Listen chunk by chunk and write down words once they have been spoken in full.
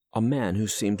A man who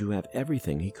seemed to have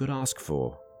everything he could ask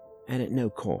for, and at no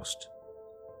cost.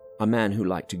 A man who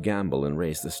liked to gamble and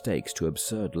raise the stakes to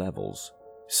absurd levels,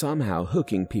 somehow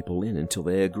hooking people in until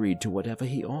they agreed to whatever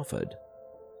he offered.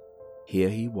 Here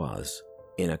he was,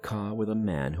 in a car with a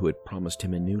man who had promised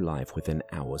him a new life within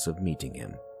hours of meeting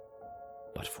him,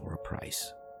 but for a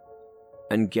price.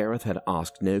 And Gareth had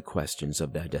asked no questions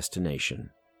of their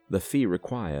destination, the fee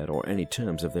required, or any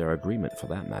terms of their agreement for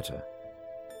that matter.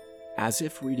 As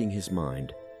if reading his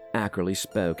mind, Ackerley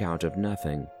spoke out of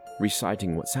nothing,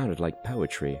 reciting what sounded like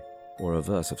poetry or a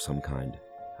verse of some kind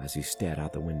as he stared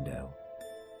out the window.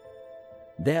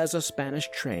 "There's a Spanish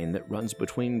train that runs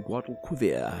between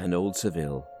Guadalquivir and Old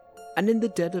Seville, and in the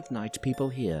dead of night people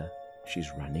hear she's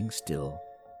running still."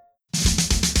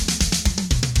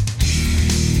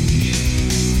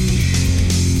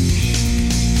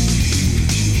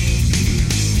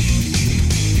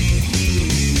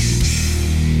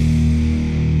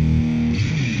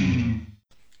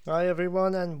 Hi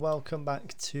everyone, and welcome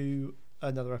back to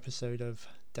another episode of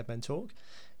Dead Men Talk.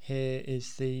 Here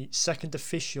is the second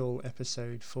official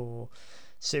episode for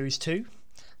Series 2.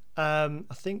 I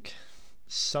think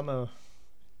summer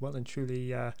well and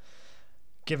truly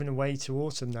given away to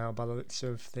autumn now by the looks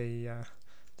of the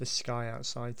sky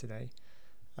outside today.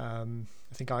 I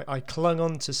think I clung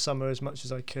on to summer as much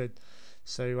as I could.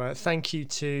 So thank you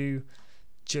to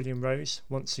Gillian Rose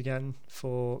once again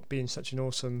for being such an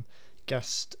awesome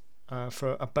guest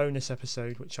for a bonus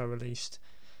episode which I released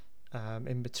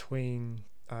in between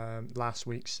last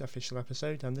week's official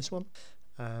episode and this one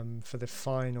for the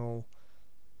final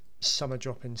summer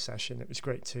drop-in session. It was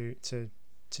great to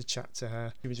chat to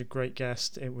her. She was a great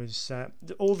guest. It was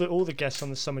all the guests on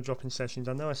the summer drop-in sessions.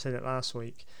 I know I said it last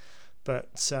week,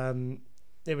 but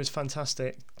it was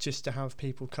fantastic just to have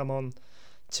people come on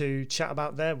to chat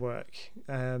about their work,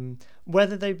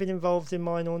 whether they've been involved in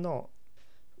mine or not.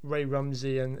 Ray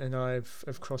Rumsey and I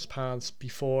have crossed paths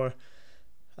before.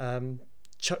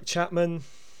 Chuck Chapman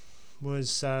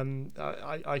was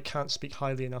I can't speak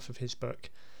highly enough of his book,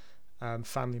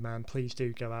 Family Man. Please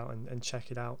do go out and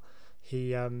check it out.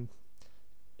 He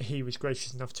was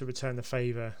gracious enough to return the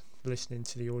favour listening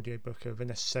to the audiobook of A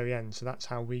Necessary End, so that's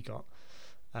how we got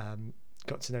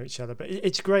to know each other. But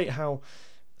it's great how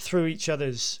through each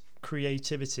other's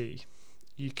creativity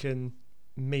you can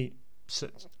meet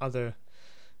such other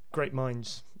great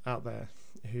minds out there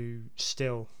who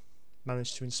still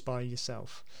manage to inspire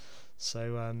yourself.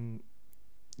 So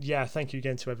thank you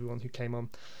again to everyone who came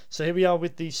on. So here we are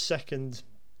with the second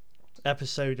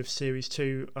episode of Series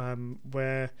 2,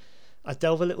 where I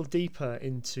delve a little deeper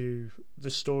into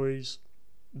the stories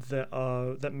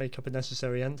that make up A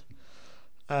Necessary End.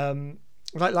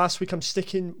 Like last week, I'm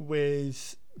sticking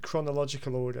with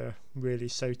chronological order really.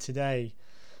 So today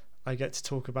I get to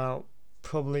talk about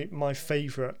probably my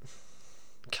favourite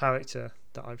character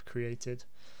that I've created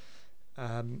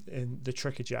in the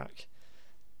Tricker Jack.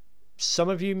 Some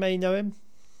of you may know him,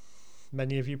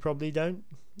 many of you probably don't.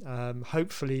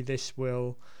 Hopefully this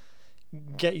will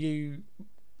get you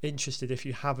interested, if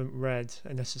you haven't read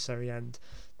A Necessary End,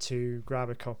 to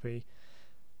grab a copy,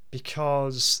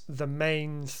 because the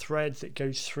main thread that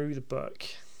goes through the book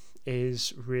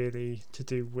is really to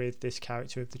do with this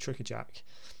character of the Tricker Jack.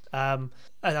 And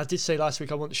I did say last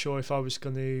week I wasn't sure if I was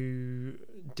going to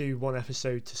do one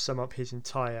episode to sum up his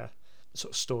entire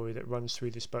sort of story that runs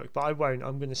through this book, but I won't.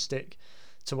 I'm going to stick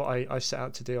to what I set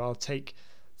out to do. I'll take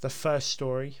the first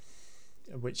story,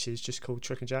 which is just called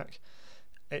Tricker Jack.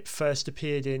 It first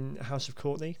appeared in House of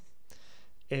Courtney.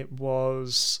 It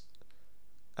was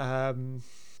the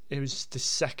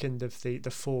second of the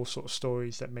four sort of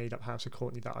stories that made up House of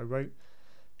Courtney that I wrote.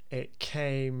 It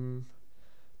came,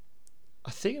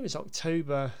 I think it was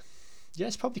October. Yeah,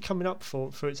 it's probably coming up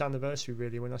for its anniversary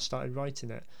really, when I started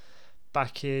writing it.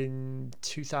 Back in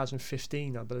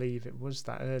 2015, I believe it was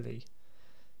that early.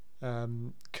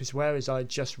 Because whereas I'd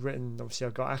just written, obviously I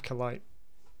got Acolyte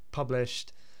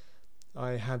published,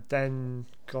 I had then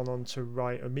gone on to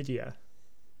write Omidia.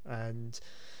 And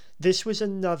this was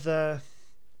another,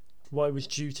 what was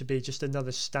due to be just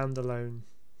another standalone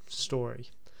story.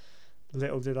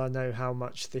 Little did I know how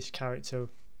much this character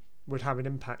would have an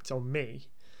impact on me,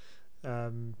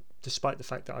 despite the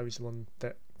fact that I was the one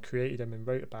that created him and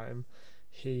wrote about him.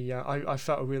 I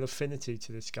felt a real affinity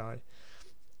to this guy,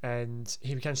 and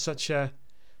he became such a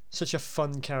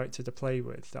fun character to play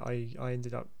with that I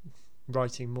ended up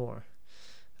writing more,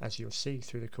 as you'll see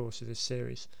through the course of this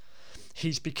series.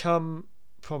 He's become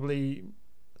probably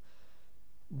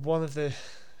one of the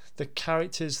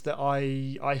characters that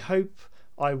I hope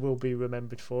I will be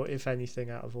remembered for, if anything,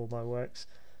 out of all my works,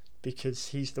 because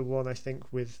he's the one I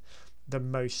think with the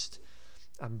most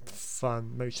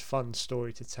fun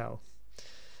story to tell.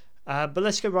 But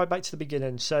let's go right back to the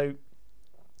beginning. So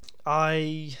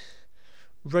I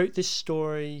wrote this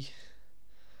story.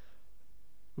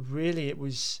 Really, it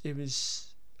was.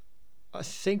 I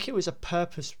think it was a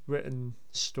purpose-written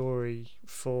story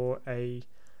for a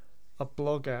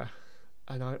blogger,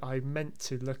 and I meant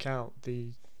to look out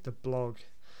the blog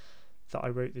that I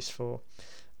wrote this for.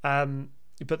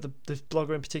 But the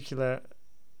blogger in particular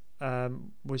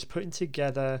was putting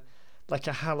together like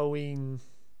a Halloween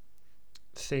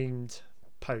themed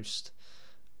post,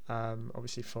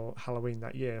 obviously for Halloween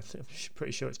that year. I'm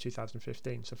pretty sure it's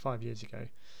 2015, so 5 years ago.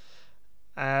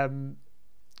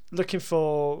 Looking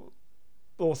for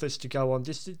authors to go on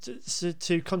just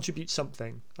to contribute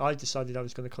something. I decided I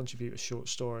was going to contribute a short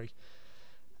story.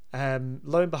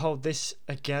 Lo and behold, this,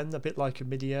 again, a bit like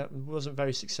Omidia, wasn't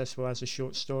very successful as a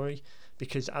short story,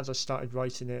 because as I started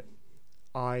writing it,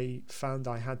 I found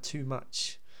I had too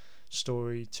much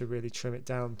story to really trim it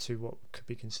down to what could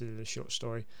be considered a short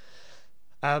story.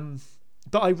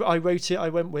 But I wrote it, I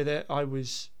went with it, I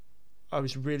was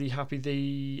really happy.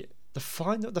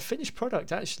 The finished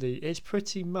product actually is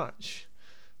pretty much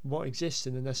what exists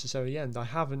in The Necessary End. I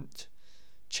haven't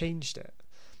changed it.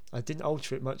 I didn't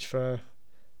alter it much for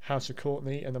House of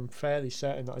Courtney, and I'm fairly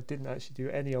certain that I didn't actually do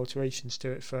any alterations to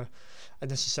it for A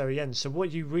Necessary End. So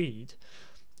what you read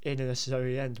in A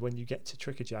Necessary End when you get to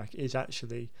Trickerjack is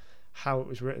actually how it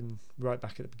was written right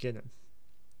back at the beginning.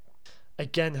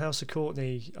 Again, House of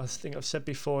Courtney, I think I've said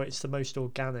before, it's the most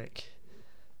organic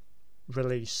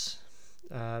release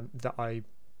that I've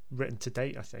written to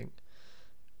date, I think.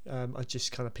 I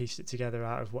just kind of pieced it together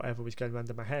out of whatever was going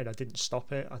around in my head. I didn't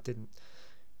stop it. I didn't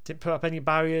put up any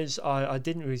barriers. I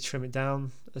didn't really trim it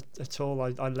down at all.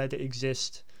 I let it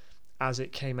exist as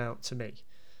it came out to me.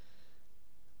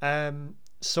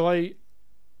 So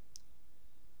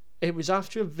it was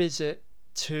after a visit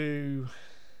to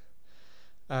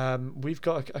we've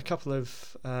got a couple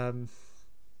of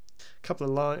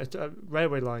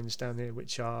railway lines down here,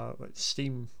 which are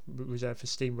steam reserved for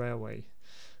steam railway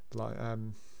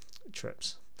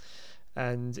trips,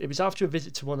 and it was after a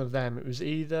visit to one of them. It was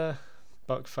either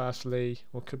Buckfastleigh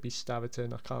or could be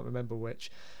Staverton, I can't remember which,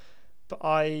 but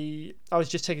I was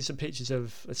just taking some pictures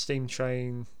of a steam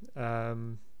train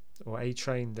or a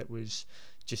train that was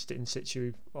just in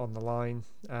situ on the line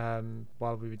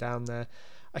while we were down there.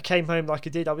 I came home like I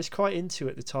did. I was quite into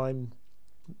at the time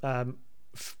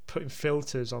putting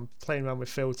filters on, playing around with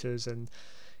filters and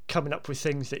coming up with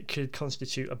things that could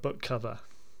constitute a book cover.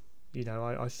 You know,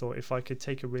 I thought if I could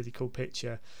take a really cool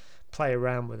picture, play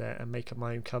around with it and make up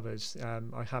my own covers,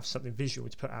 I have something visual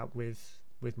to put out with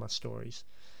my stories.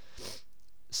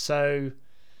 So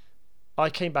I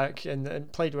came back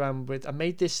and played around with, I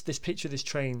made this picture of this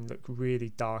train look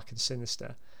really dark and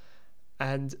sinister,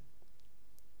 and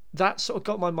that sort of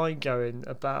got my mind going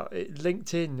about it,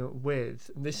 linked in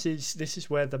with, and this is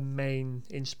where the main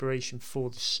inspiration for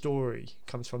the story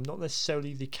comes from, not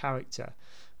necessarily the character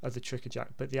of the Trickerjack,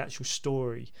 but the actual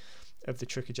story of the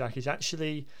Trickerjack is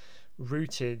actually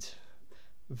rooted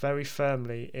very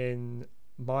firmly in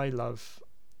my love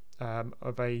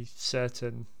of a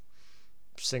certain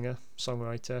singer,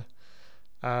 songwriter.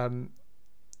 When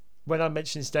I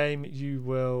mention his name, you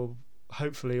will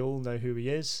hopefully all know who he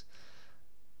is.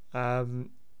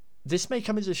 This may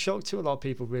come as a shock to a lot of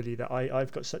people, really, that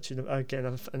I've got such an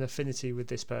affinity with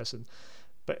this person,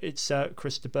 but it's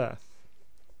Chris de Burgh.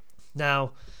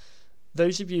 Now,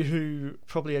 those of you who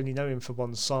probably only know him for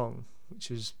one song,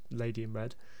 which is Lady in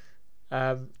Red,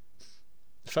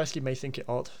 firstly may think it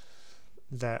odd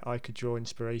that I could draw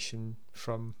inspiration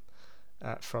from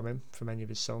him, from any of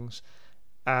his songs.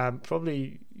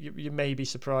 Probably you may be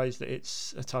surprised that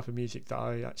it's a type of music that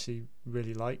I actually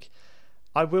really like.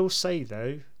 I will say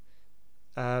though,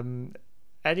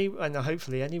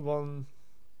 hopefully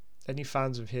any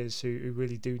fans of his who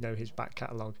really do know his back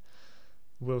catalogue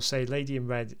will say Lady in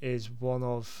Red is one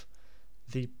of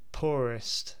the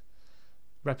poorest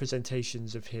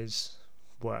representations of his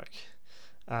work.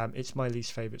 It's my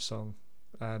least favourite song.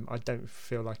 I don't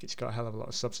feel like it's got a hell of a lot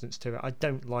of substance to it. I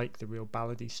don't like the real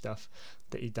ballady stuff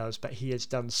that he does, but he has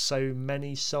done so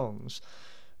many songs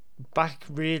back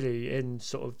really in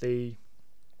sort of the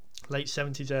late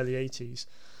 70s, early 80s,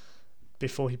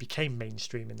 before he became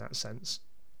mainstream in that sense.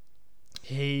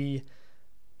 He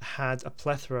had a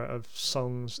plethora of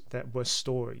songs that were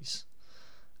stories.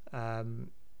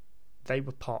 They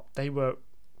were pop, they were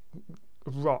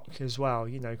rock as well,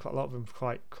 you know, quite a lot of them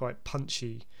quite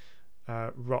punchy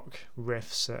rock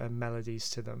riffs and melodies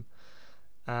to them.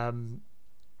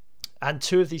 And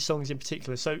two of these songs in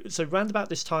particular. So round about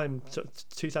this time,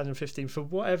 2015, for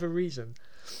whatever reason,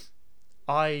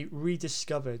 I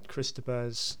rediscovered Chris de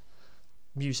Burgh's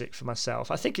music for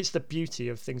myself. I think it's the beauty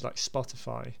of things like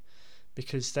Spotify,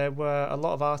 because there were a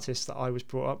lot of artists that I was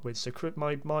brought up with. So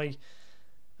my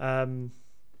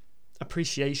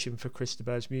appreciation for Chris de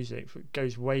Burgh's music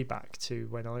goes way back to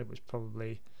when I was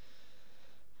probably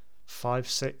 5,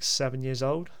 6, 7 years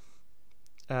old.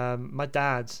 My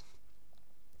dad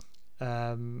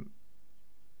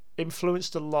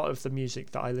influenced a lot of the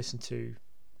music that I listened to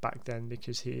back then,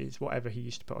 because it's whatever he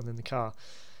used to put on in the car.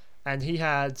 And he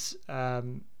had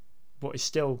what is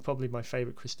still probably my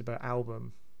favourite Chris de Burgh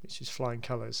album, which is Flying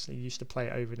Colours. He used to play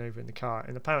it over and over in the car,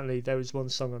 and apparently there was one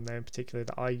song on there in particular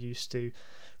that I used to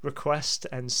request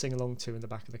and sing along to in the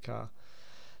back of the car.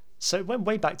 So it went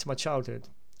way back to my childhood.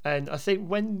 And I think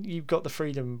when you got the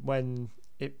freedom, when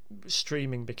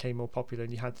streaming became more popular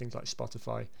and you had things like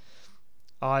Spotify,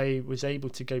 I was able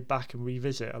to go back and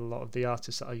revisit a lot of the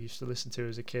artists that I used to listen to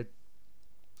as a kid,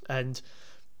 and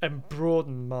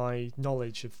broaden my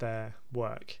knowledge of their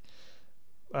work.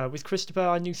 With Chris de Burgh,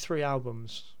 I knew 3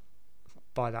 albums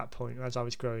by that point as I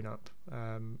was growing up.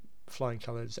 Flying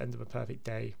Colours, End of a Perfect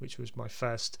Day, which was my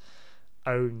first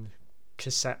own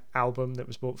cassette album that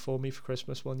was bought for me for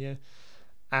Christmas one year,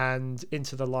 and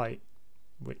Into the Light,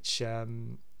 which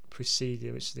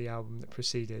is the album that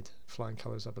preceded Flying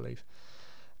Colours, I believe.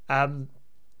 I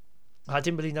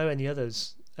didn't really know any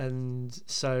others, and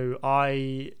so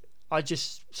I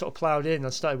just sort of ploughed in. I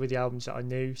started with the albums that I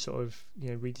knew, sort of,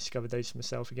 rediscovered those for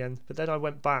myself again. But then I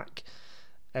went back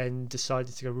and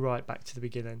decided to go right back to the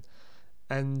beginning.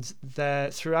 And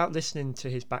throughout listening to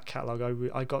his back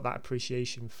catalogue, I got that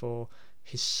appreciation for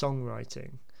his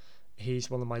songwriting. He's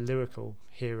one of my lyrical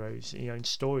heroes, in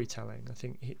storytelling. I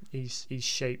think he's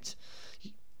shaped,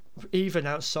 even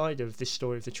outside of this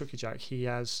story of the Trucker Jack, he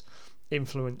has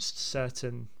influenced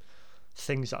certain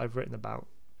things that I've written about.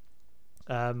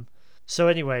 So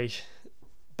anyway,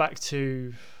 back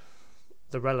to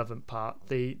the relevant part.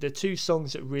 The 2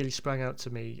 songs that really sprang out to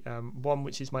me, one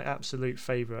which is my absolute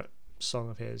favourite song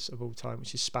of his of all time,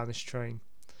 which is Spanish Train.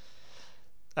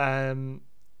 And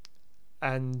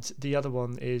the other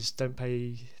one is Don't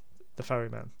Pay the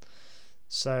Ferryman.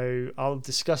 So I'll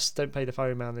discuss Don't Pay the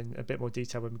Ferryman in a bit more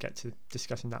detail when we get to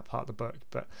discussing that part of the book.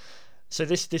 But so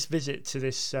this visit to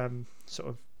this sort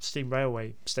of steam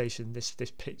railway station, this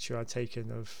picture I'd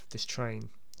taken of this train,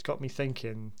 it's got me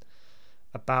thinking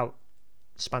about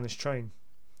Spanish Train.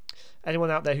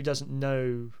 Anyone out there who doesn't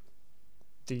know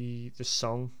the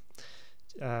song,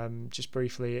 just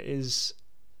briefly, it is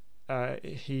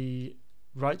he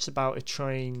writes about a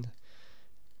train,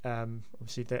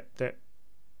 obviously that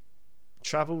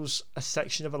travels a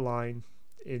section of a line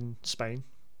in Spain,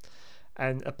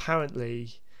 and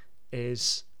apparently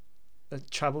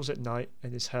travels at night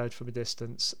and is heard from a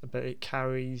distance, but it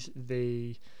carries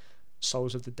the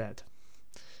souls of the dead.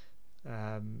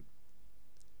 And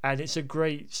it's a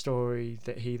great story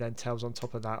that he then tells on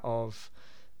top of that of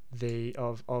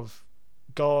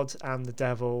God and the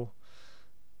devil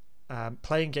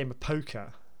playing a game of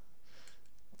poker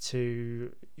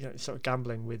to sort of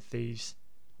gambling with these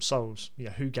souls.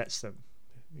 Who gets them?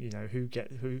 Who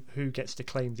gets to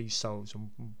claim these souls, and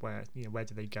where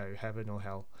do they go, heaven or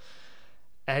hell?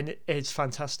 And it's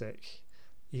fantastic.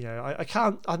 I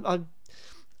can't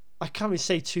really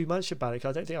say too much about it, because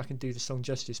I don't think I can do the song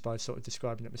justice by sort of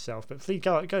describing it myself. But please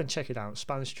go and check it out.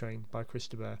 Spanish Train by Chris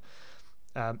de Burgh.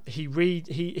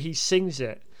 He sings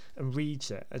it and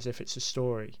reads it as if it's a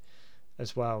story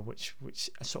as well, which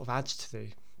sort of adds to the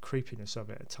creepiness of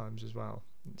it at times as well.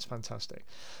 It's fantastic.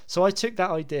 So I took that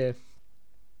idea.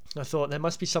 I thought there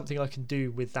must be something I can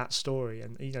do with that story,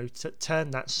 and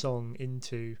turn that song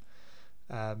into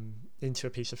a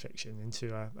piece of fiction,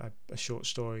 into a short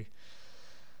story.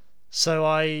 So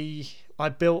I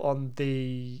built on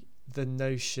the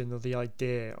notion or the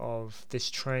idea of this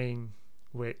train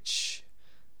which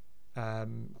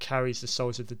carries the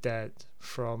souls of the dead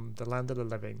from the land of the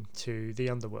living to the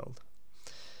underworld.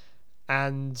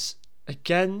 And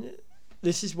again,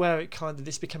 this is where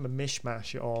this became a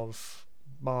mishmash of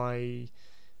my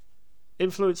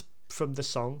influence from the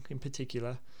song in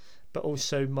particular, but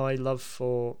also my love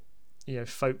for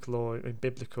folklore and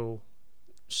biblical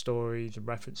stories and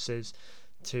references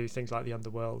to things like the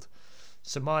underworld.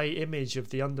 So my image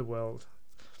of the underworld,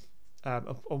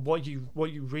 or what you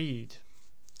read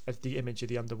as the image of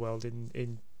the underworld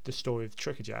in the story of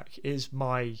Trucker Jack, is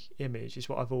my image, is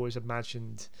what I've always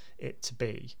imagined it to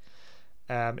be.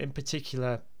 In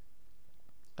particular,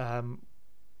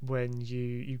 when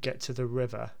you get to the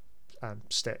river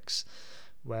Styx,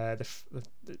 where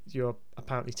you're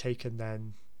apparently taken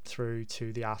then through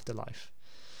to the afterlife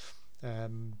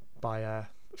by a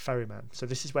ferryman. So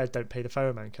this is where Don't Pay the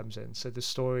Ferryman comes in. So the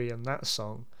story in that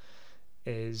song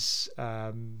is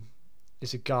a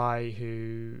guy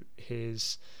who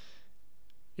he's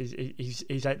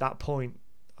at that point,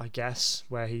 I guess,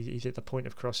 where he's at the point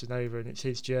of crossing over, and it's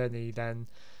his journey then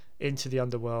into the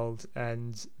underworld.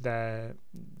 And the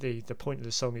point of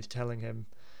the song is telling him,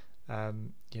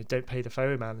 don't pay the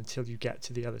ferryman until you get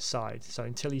to the other side. So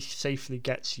until he safely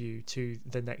gets you to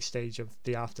the next stage of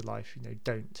the afterlife,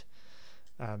 don't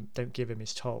give him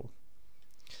his toll,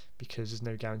 because there's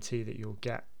no guarantee that you'll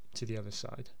get to the other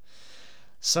side.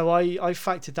 So I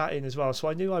factored that in as well. So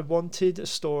I knew I wanted a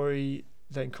story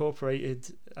that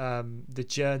incorporated the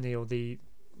journey, or the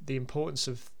importance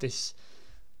of this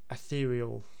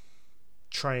ethereal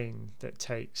train that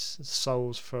takes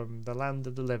souls from the land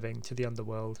of the living to the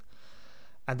underworld.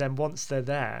 And then once they're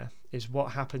there, is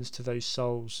what happens to those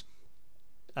souls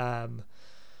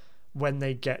when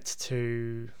they get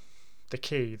to the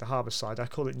quay, the harbour side. I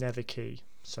call it Nether Quay,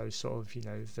 so sort of,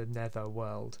 the nether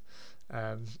world.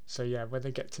 So yeah, when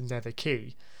they get to Nether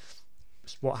Quay,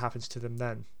 what happens to them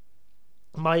then?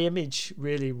 My image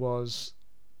really was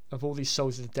of all these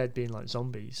souls of the dead being like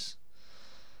zombies,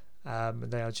 and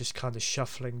they are just kind of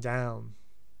shuffling down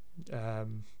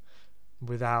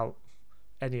without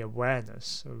any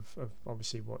awareness of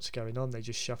obviously what's going on. They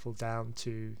just shuffle down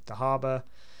to the harbour.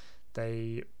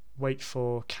 They wait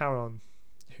for Charon,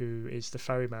 who is the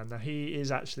ferryman. Now he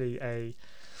is actually a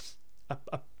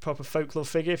proper folklore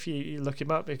figure. If you look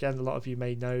him up, again, a lot of you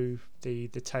may know the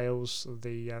tales,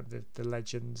 the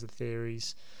legends, the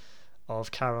theories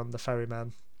of Charon the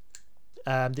ferryman.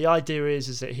 The idea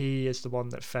is that he is the one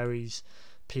that ferries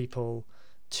people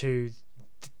to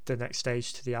the next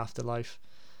stage, to the afterlife,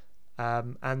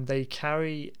 and they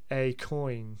carry a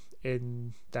coin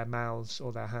in their mouths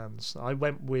or their hands. I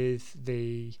went with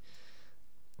the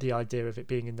idea of it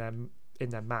being in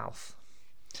their mouth,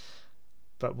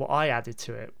 but what I added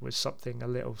to it was something a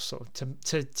little sort of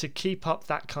to keep up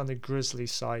that kind of grisly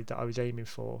side that I was aiming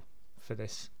for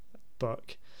this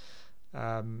book.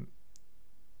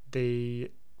 The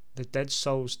Dead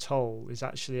Souls Toll is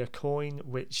actually a coin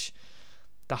which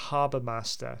the harbour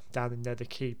master down in Nether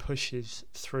Quay pushes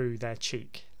through their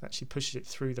cheek. Actually pushes it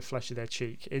through the flesh of their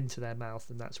cheek into their mouth,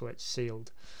 and that's where it's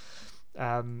sealed.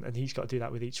 And he's got to do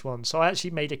that with each one. So I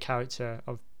actually made a character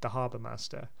of the harbour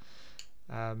master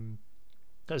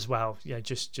as well. Yeah,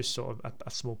 just sort of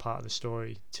a small part of the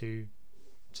story to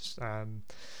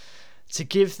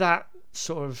give that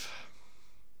sort of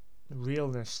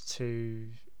realness to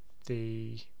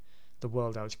the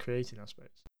world I was creating, I suppose.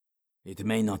 It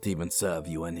may not even serve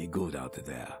you any good out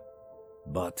there,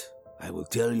 but I will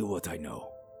tell you what I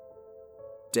know.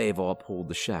 Davor pulled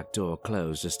the shack door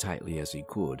closed as tightly as he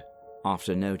could,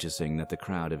 after noticing that the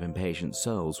crowd of impatient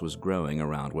souls was growing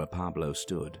around where Pablo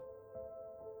stood.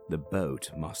 The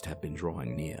boat must have been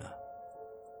drawing near.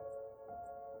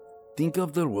 Think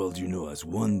of the world you know as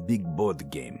one big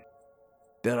board game.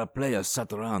 There are players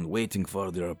sat around waiting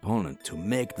for their opponent to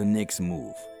make the next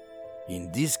move.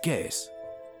 In this case,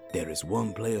 there is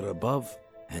one player above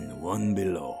and one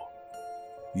below.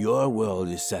 Your world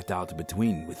is set out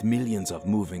between with millions of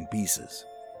moving pieces.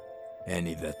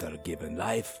 Any that are given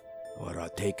life or are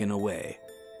taken away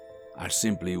are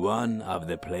simply one of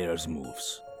the player's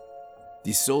moves.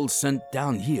 The souls sent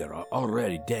down here are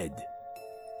already dead.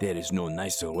 There is no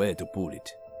nicer way to put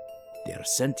it. They are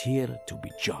sent here to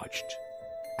be judged.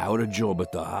 Our job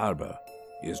at the harbor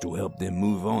is to help them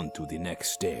move on to the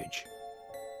next stage.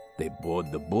 They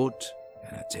board the boat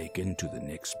and are taken to the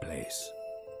next place.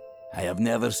 I have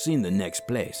never seen the next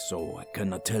place, so I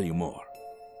cannot tell you more.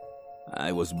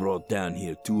 I was brought down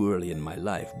here too early in my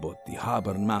life, but the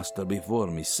harbor master before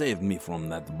me saved me from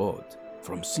that boat,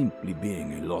 from simply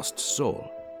being a lost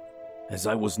soul. As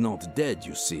I was not dead,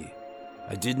 you see,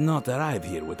 I did not arrive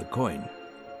here with a coin.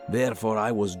 Therefore,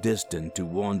 I was destined to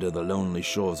wander the lonely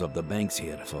shores of the banks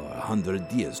here for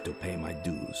 100 years to pay my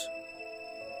dues.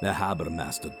 The harbor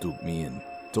master took me in,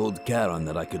 told Charon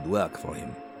that I could work for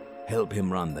him, help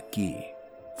him run the quay.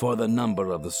 For the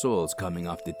number of the souls coming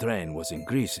off the train was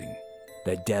increasing.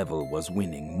 The devil was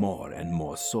winning more and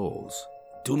more souls,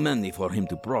 too many for him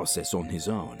to process on his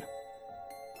own.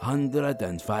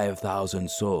 105,000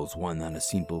 souls won on a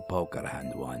simple poker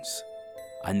hand once.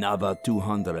 Another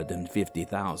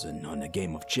 250,000 on a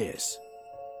game of chess.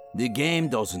 The game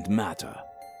doesn't matter.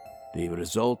 The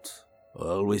result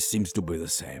always seems to be the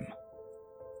same.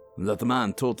 That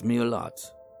man taught me a lot.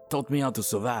 Taught me how to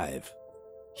survive.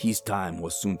 His time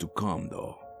was soon to come,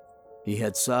 though. He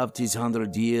had served his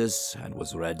 100 years and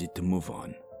was ready to move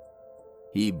on.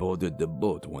 He boarded the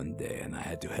boat one day and I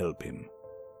had to help him.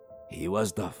 He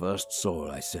was the first soul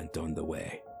I sent on the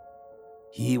way.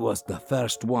 He was the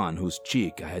first one whose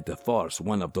cheek I had to force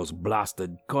one of those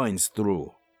blasted coins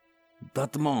through.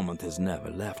 That moment has never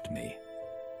left me.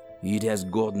 It has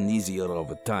gotten easier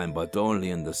over time, but only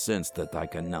in the sense that I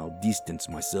can now distance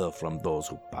myself from those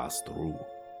who pass through.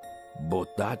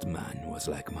 But that man was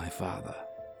like my father.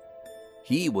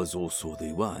 He was also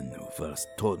the one who first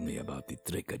told me about the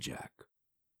Trickajack.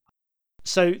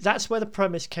 So that's where the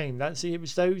premise came. It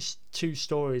was those two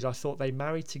stories. I thought they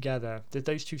married together.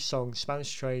 Those two songs,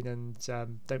 Spanish Train and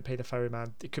Don't Pay the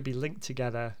Ferryman, it could be linked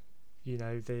together. You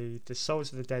know, the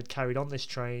souls of the dead carried on this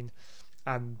train,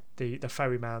 and the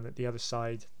ferryman at the other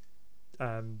side,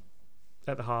 at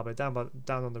the harbour, down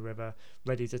on the river,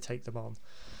 ready to take them on.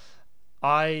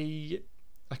 I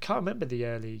can't remember the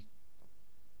early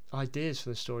ideas for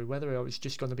the story, whether it was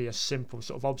just going to be a simple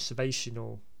sort of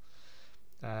observational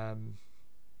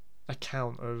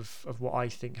account of what I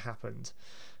think happened,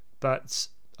 but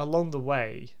along the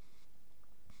way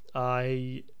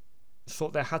I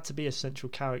thought there had to be a central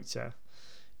character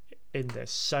in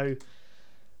this. So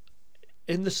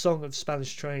in the song of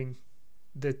Spanish Train,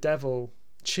 the devil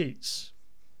cheats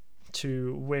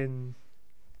to win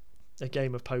a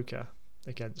game of poker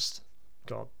against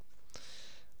God.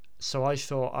 So I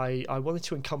thought I wanted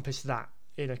to encompass that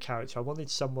in a character. I wanted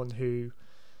someone whose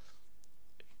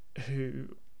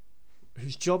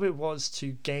job it was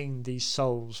to gain these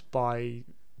souls by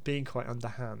being quite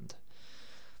underhand.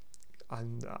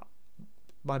 And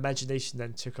my imagination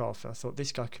then took off, and I thought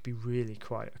this guy could be really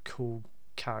quite a cool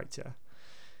character,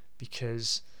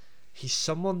 because he's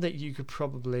someone that you could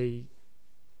probably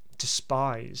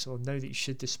despise or know that you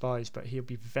should despise, but he'll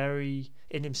be very,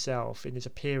 in himself, in his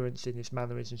appearance, in his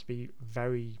mannerisms, be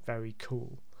very, very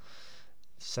cool.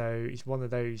 So he's one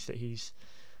of those that he's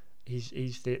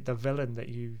the villain that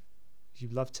you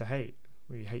love to hate,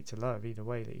 or you hate to love, either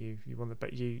way that you want to,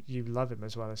 but you love him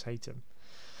as well as hate him.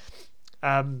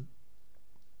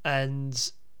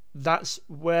 And that's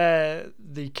where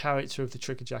the character of the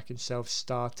Trickajack himself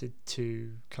started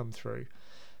to come through.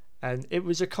 And it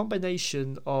was a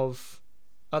combination of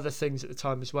other things at the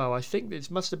time as well. I think it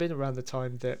must have been around the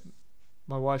time that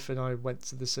my wife and I went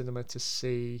to the cinema to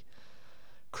see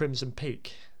Crimson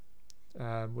Peak.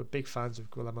 We're big fans of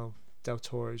Guillermo del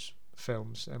Toro's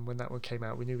films, and when that one came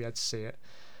out we knew we had to see it.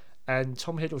 And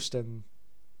Tom Hiddleston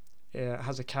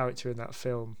has a character in that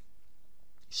film,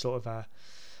 sort of a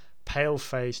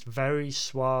pale-faced, very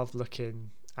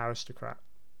suave-looking aristocrat.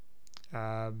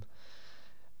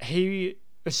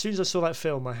 As soon as I saw that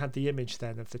film, I had the image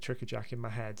then of the Trickajack in my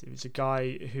head. It was a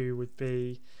guy who would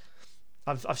be,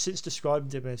 I've since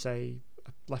described him as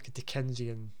like a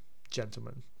Dickensian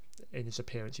gentleman in his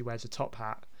appearance. He wears a top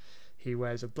hat, he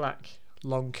wears a black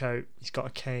long coat, he's got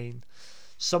a cane,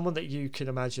 someone that you can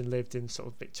imagine lived in sort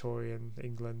of Victorian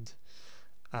England,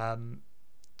 and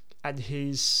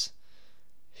his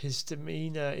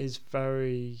demeanour is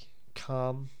very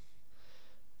calm,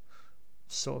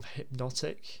 sort of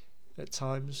hypnotic at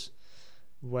times,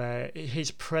 where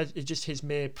just his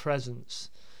mere presence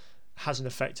has an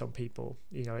effect on people.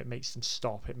 You know, it makes them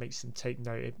stop, it makes them take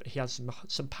note. He has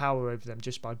some power over them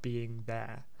just by being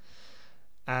there.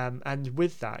 And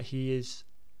with that, he's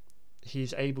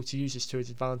able to use this to his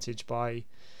advantage by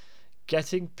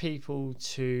getting people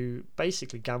to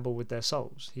basically gamble with their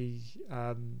souls. He,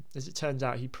 as it turns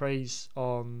out, he preys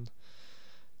on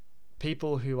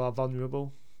people who are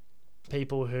vulnerable,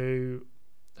 people who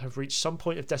have reached some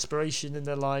point of desperation in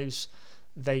their lives.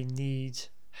 They need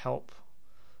help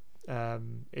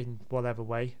in whatever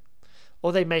way,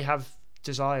 or they may have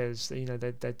desires that, you know,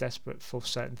 they're desperate for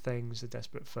certain things. They're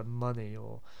desperate for money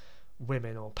or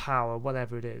women or power,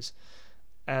 whatever it is.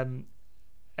 And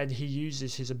he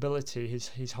uses his ability,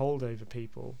 his hold over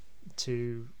people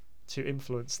to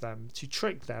influence them, to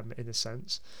trick them in a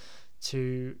sense,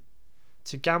 to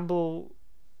gamble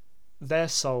their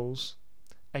souls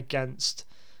against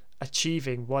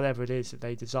achieving whatever it is that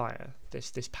they desire,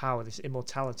 this power, this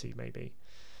immortality maybe.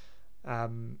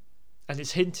 And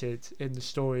it's hinted in the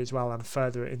story as well, and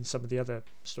further in some of the other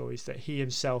stories, that he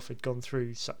himself had gone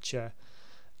through such a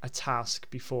task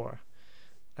before,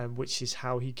 which is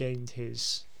how he gained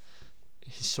his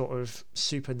sort of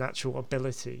supernatural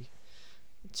ability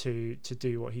to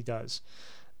do what he does.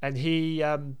 And he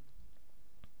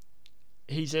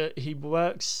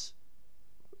works,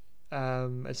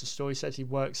 as the story says, he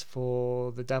works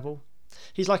for the devil.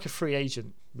 He's like a free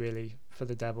agent, really, for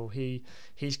the devil.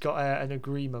 He's got an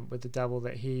agreement with the devil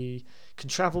that he can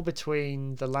travel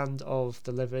between the land of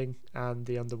the living and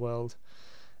the underworld,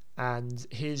 and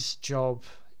his job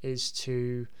is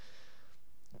to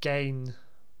gain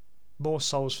more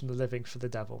souls from the living for the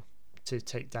devil to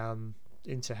take down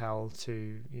into hell,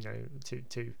 to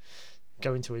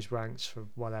go into his ranks for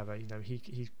whatever,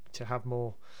 he to have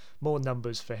more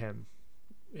numbers for him.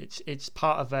 It's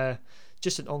part of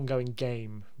just an ongoing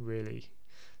game, really.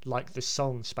 Like the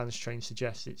song Spanish Train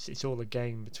suggests, it's all a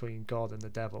game between God and the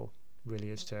devil,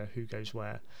 really, as to who goes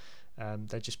where.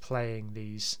 They're just playing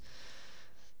these,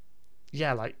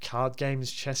 like card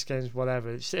games, chess games,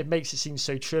 whatever. It makes it seem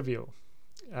so trivial.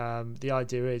 The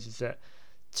idea is that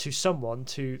to someone,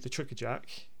 to the Trickerjack,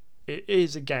 it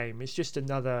is a game. It's just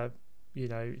another,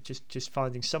 just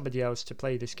finding somebody else to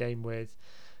play this game with.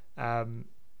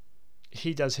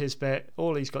 He does his bit.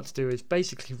 All he's got to do is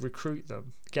basically recruit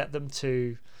them, get them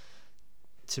to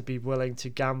be willing to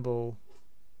gamble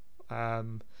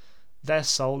their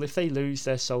soul. If they lose,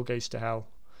 their soul goes to hell.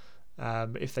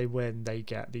 If they win, they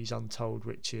get these untold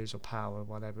riches or power,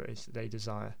 whatever it is that they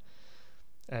desire.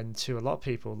 And to a lot of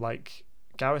people, like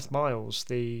Gareth Miles,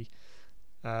 the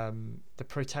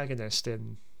protagonist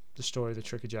in the story of the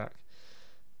Trickerjack,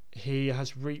 he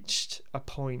has reached a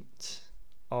point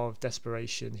of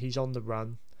desperation. He's on the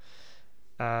run.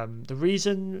 The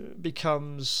reason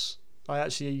becomes, I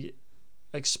actually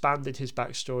expanded his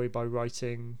backstory by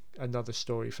writing another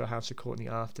story for House of Courtney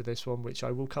after this one, which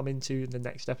I will come into in the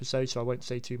next episode, so I won't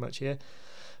say too much here.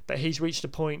 But he's reached a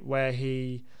point where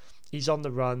he's on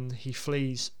the run. He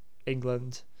flees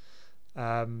England.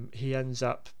 He ends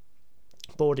up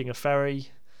boarding a ferry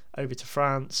over to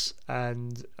France,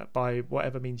 and by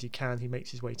whatever means he can, he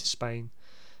makes his way to Spain.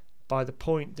 By the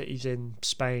point that he's in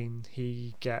Spain,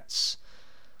 he gets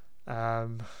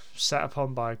set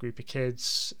upon by a group of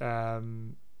kids.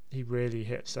 He really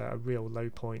hits a real low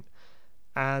point,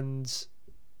 and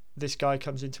this guy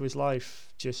comes into his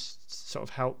life, just sort of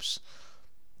helps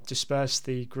disperse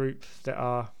the group that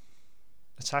are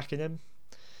attacking him,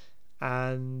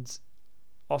 and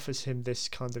offers him this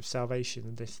kind of salvation.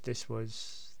 And this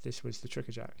was the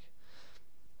Trickerjack.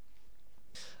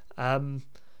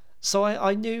 So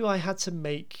I knew I had to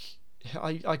make.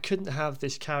 I couldn't have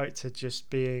this character just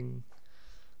being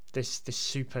this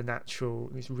supernatural,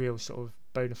 this real sort of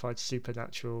bona fide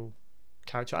supernatural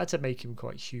character. I had to make him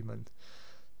quite human.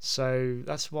 So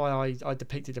that's why I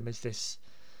depicted him as this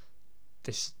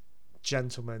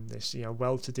gentleman, this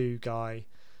well-to-do guy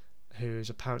who is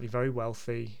apparently very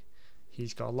wealthy.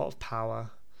 He's got a lot of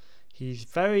power. He's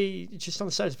very, just on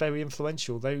the surface, very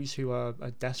influential. Those who are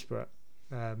desperate,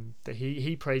 that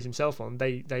he prays himself on,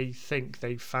 they think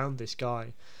they've found this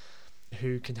guy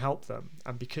who can help them,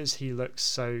 and because he looks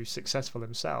so successful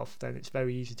himself, then it's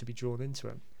very easy to be drawn into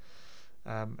him,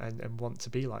 and want to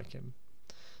be like him.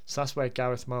 So that's where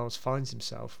Gareth Miles finds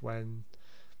himself when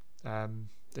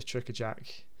the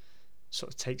Trickerjack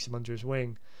sort of takes him under his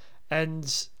wing.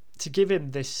 And to give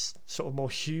him this sort of more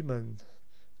human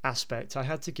aspect, I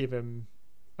had to give him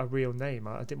a real name.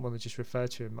 I didn't want to just refer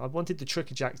to him. I wanted the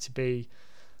Trickerjack to be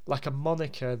like a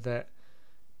moniker that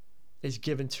is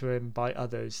given to him by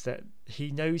others, that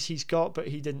he knows he's got, but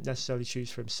he didn't necessarily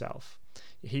choose for himself.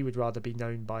 He would rather be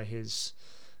known by his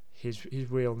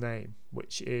real name,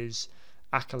 which is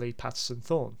Ackerley Patterson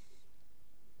Thorne.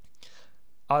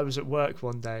 I was at work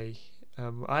one day.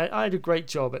 I had a great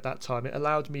job at that time. It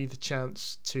allowed me the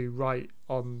chance to write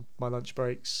on my lunch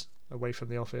breaks away from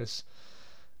the office.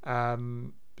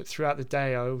 But throughout the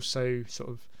day, I also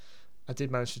I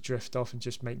did manage to drift off and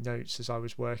just make notes as I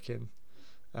was working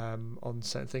on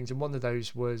certain things. And one of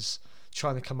those was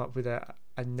trying to come up with a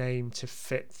name to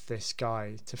fit this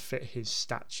guy, to fit his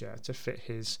stature, to fit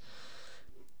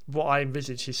what I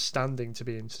envisage his standing to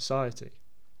be in society.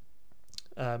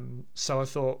 So I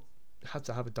thought, had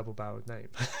to have a double-barreled name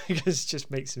because it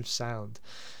just makes him sound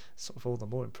sort of all the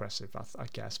more impressive, I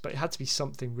guess. But it had to be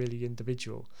something really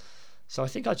individual. So I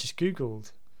think I just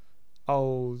Googled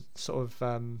old sort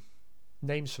of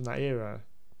names from that era,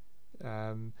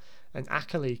 and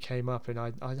Ackerley came up, and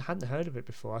I hadn't heard of it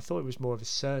before. I thought it was more of a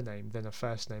surname than a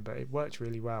first name, but it worked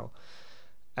really well.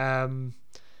 And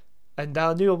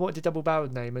I knew I wanted a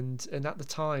double-barreled name, and at the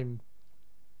time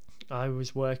I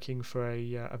was working for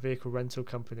a vehicle rental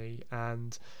company,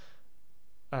 and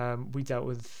we dealt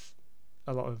with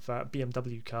a lot of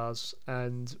BMW cars,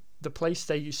 and the place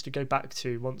they used to go back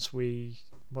to once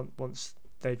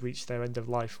they'd reached their end of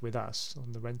life with us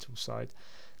on the rental side,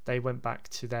 they went back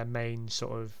to their main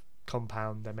sort of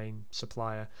compound, their main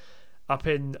supplier, up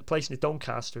in a place near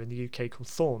Doncaster in the UK called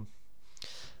Thorne.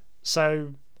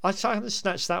 So I kind of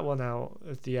snatched that one out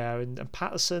of the air. And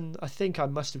Patterson, I think I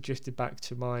must have drifted back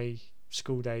to my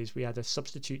school days. We had a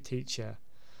substitute teacher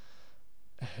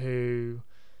who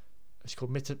was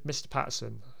called Mr.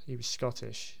 Patterson. He was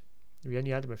Scottish. We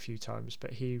only had him a few times,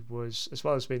 but he was, as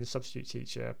well as being a substitute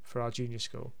teacher for our junior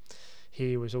school,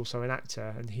 he was also an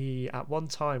actor. And he, at one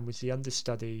time, was the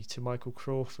understudy to Michael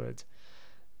Crawford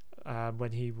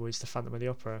when he was the Phantom of the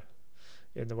Opera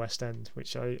in the West End,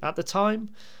 which at the time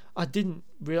I didn't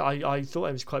really. I thought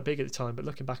it was quite big at the time, but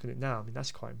looking back on it now, I mean,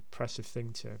 that's quite an impressive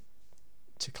thing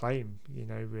to claim,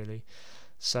 really.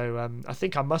 So I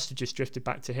think I must have just drifted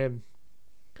back to him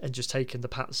and just taken the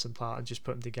Patterson part and just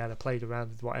put them together, played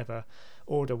around with whatever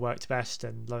order worked best,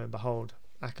 and lo and behold,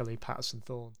 Ackerley, Patterson,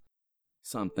 Thorne.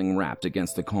 Something rapped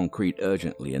against the concrete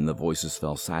urgently, and the voices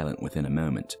fell silent within a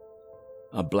moment.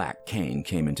 A black cane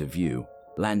came into view,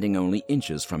 landing only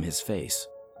inches from his face.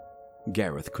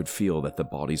 Gareth could feel that the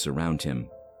bodies around him,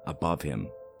 above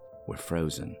him, were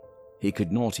frozen. He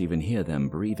could not even hear them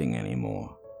breathing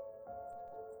anymore.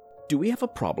 "Do we have a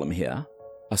problem here?"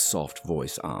 a soft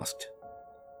voice asked.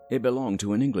 It belonged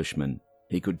to an Englishman,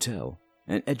 he could tell,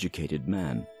 an educated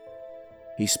man.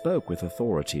 He spoke with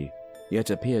authority, yet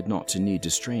appeared not to need to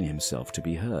strain himself to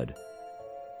be heard.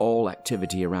 All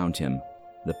activity around him,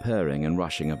 the purring and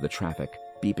rushing of the traffic,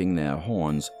 beeping their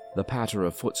horns, the patter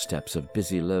of footsteps of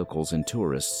busy locals and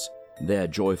tourists, their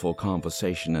joyful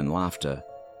conversation and laughter,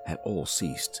 had all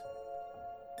ceased.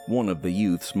 One of the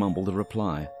youths mumbled a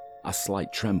reply, a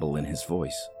slight tremble in his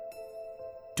voice.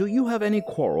 "Do you have any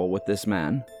quarrel with this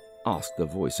man?" asked the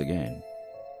voice again.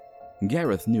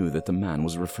 Gareth knew that the man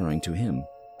was referring to him,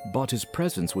 but his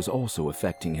presence was also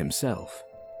affecting himself.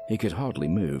 He could hardly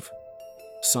move.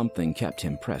 Something kept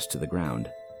him pressed to the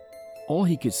ground. All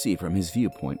he could see from his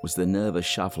viewpoint was the nervous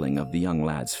shuffling of the young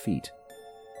lad's feet.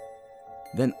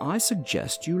 "Then I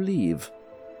suggest you leave."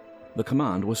 The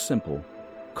command was simple,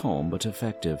 calm but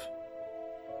effective.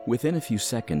 Within a few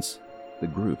seconds, the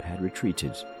group had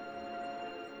retreated.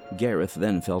 Gareth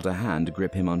then felt a hand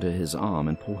grip him under his arm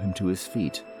and pull him to his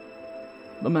feet.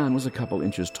 The man was a couple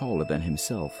inches taller than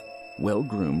himself,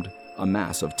 well-groomed, a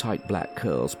mass of tight black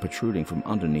curls protruding from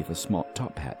underneath a smock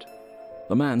top hat.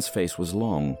 The man's face was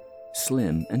long,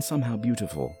 slim, and somehow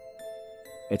beautiful.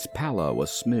 Its pallor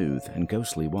was smooth and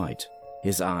ghostly white,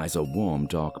 his eyes a warm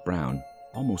dark brown,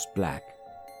 almost black.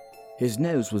 His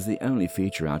nose was the only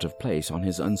feature out of place on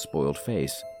his unspoiled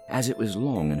face, as it was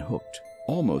long and hooked,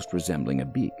 almost resembling a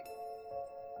beak.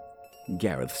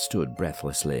 Gareth stood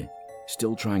breathlessly,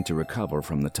 still trying to recover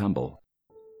from the tumble.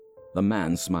 The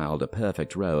man smiled a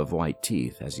perfect row of white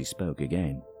teeth as he spoke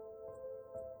again.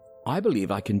 "I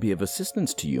believe I can be of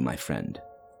assistance to you, my friend."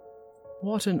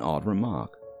 What an odd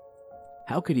remark.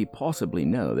 How could he possibly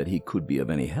know that he could be of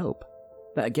any help,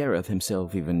 that Gareth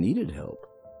himself even needed help?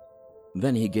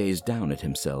 Then he gazed down at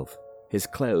himself. His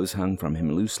clothes hung from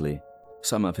him loosely.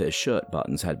 Some of his shirt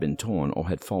buttons had been torn or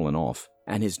had fallen off,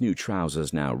 and his new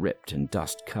trousers now ripped and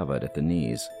dust-covered at the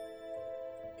knees.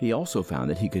 He also found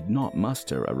that he could not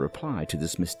muster a reply to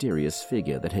this mysterious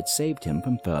figure that had saved him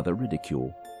from further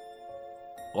ridicule.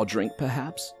 "A drink,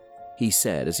 perhaps?" he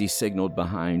said as he signaled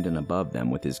behind and above them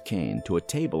with his cane to a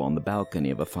table on the balcony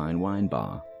of a fine wine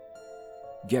bar.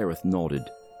 Gareth nodded,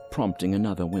 prompting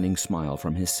another winning smile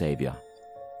from his savior.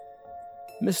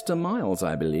 "Mr. Miles,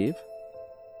 I believe."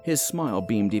 His smile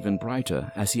beamed even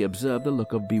brighter as he observed the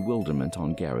look of bewilderment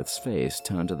on Gareth's face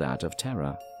turn to that of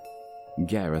terror.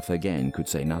 Gareth again could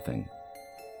say nothing.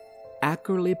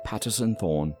 "Ackerley, Patterson,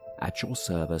 Thorne, at your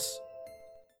service."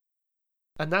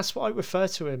 And that's what I refer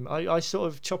to him. I sort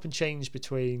of chop and change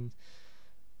between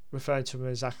referring to him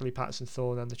as Ackerley, Patterson,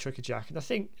 Thorne and the Trickerjack. And I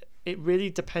think it really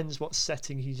depends what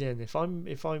setting he's in. If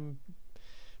I'm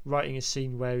writing a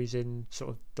scene where he's in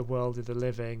sort of the world of the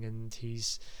living and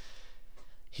he's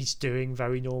doing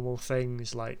very normal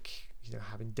things like,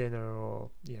 having dinner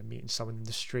or, meeting someone in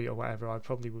the street or whatever, I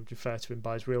probably would refer to him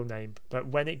by his real name. But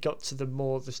when it got to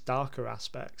the darker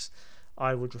aspects,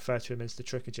 I would refer to him as the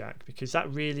Trickerjack, because that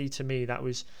really, to me,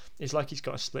 it's like he's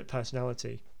got a split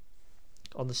personality.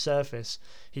 On the surface,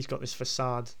 he's got this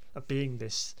facade of being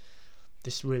this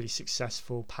really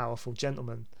successful, powerful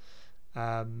gentleman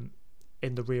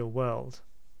in the real world.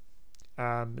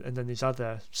 And then his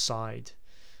other side,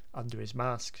 under his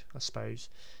mask, I suppose,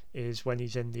 is when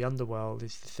he's in the underworld,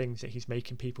 is the things that he's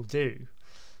making people do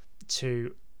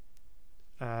to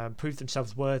prove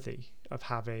themselves worthy of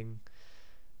having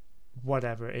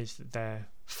whatever it is that they're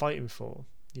fighting for,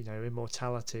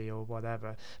 immortality or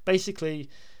whatever. Basically,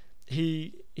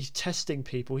 he's testing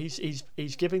people.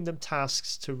 He's giving them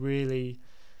tasks to really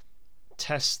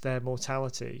test their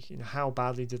mortality. How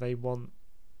badly do they want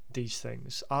these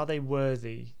things? Are they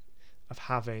worthy of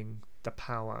having the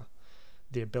power,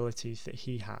 the abilities that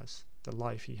he has, the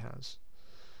life he has?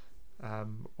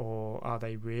 Or are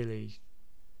they really,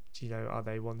 are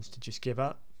they ones to just give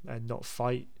up and not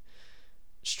fight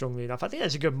strongly enough? I think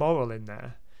there's a good moral in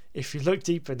there. If you look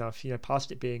deep enough,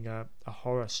 past it being a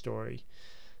horror story,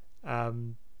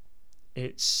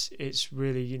 it's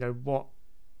really, what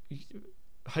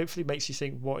hopefully makes you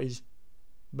think what is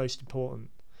most important.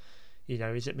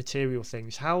 Is it material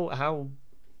things? How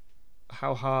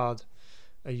hard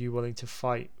are you willing to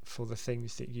fight for the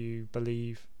things that you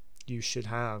believe you should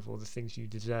have, or the things you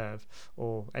deserve,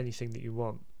 or anything that you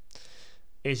want?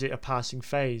 Is it a passing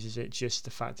phase? Is it just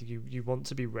the fact that you want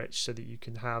to be rich so that you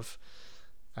can have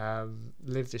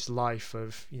live this life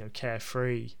of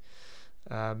carefree,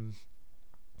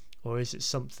 or is it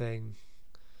something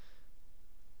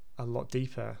a lot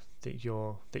deeper that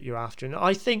you're after? And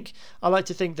I like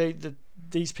to think that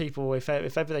these people, if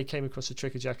ever they came across a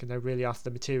Trickerjack and they're really after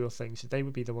the material things, they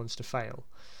would be the ones to fail,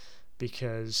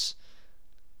 because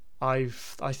I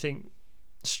think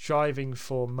striving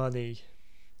for money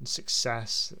and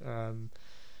success,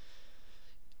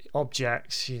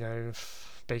 objects,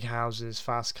 big houses,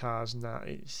 fast cars, and that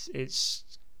it's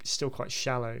still quite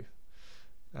shallow.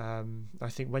 I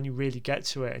think when you really get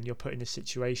to it and you're put in a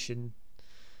situation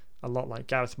a lot like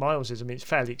Gareth Miles is, it's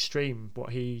fairly extreme what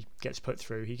he gets put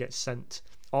through. He gets sent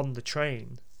on the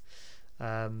train.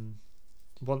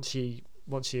 Once he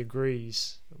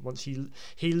agrees, once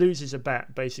he loses a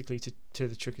bet basically to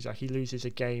the Trickerjack. He loses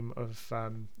a game of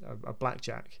a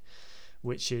blackjack,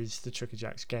 which is the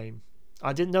Trickerjack's game.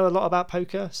 I didn't know a lot about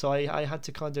poker, so I had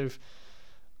to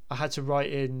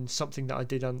write in something that I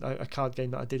did on a card game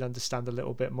that I did understand a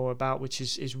little bit more about, which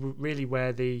is really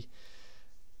where the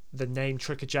name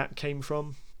Trickerjack came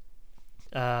from,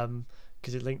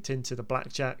 because it linked into the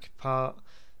blackjack part.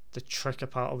 The tricker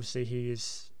part, obviously, he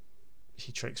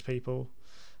tricks people,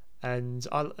 and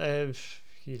I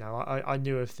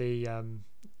knew of the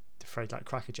phrase like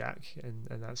crackerjack,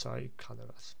 and that's I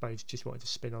suppose just wanted to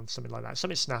spin on something like that,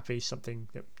 something snappy, something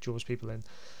that draws people in.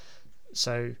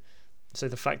 So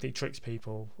the fact that he tricks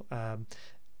people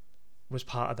was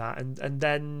part of that, and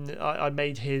then I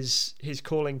made his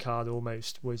calling card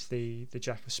almost was the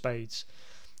Jack of Spades,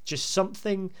 just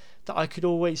something that I could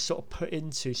always sort of put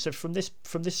into. So from this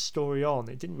story on,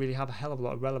 it didn't really have a hell of a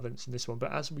lot of relevance in this one,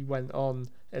 but as we went on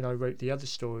and I wrote the other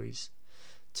stories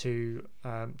to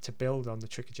build on the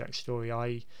Trickerjack story,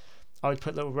 I would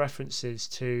put little references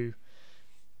to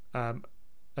a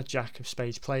Jack of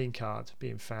Spades playing card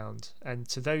being found, and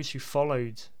to those who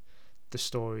followed the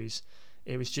stories,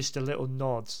 it was just a little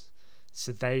nod,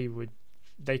 so they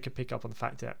could pick up on the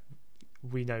fact that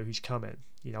we know who's coming.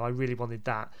 I really wanted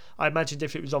that. I imagined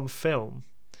if it was on film,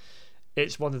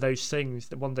 it's one of those things,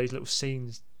 that one of those little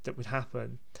scenes that would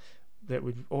happen,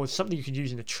 or something you could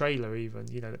use in a trailer even,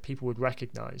 that people would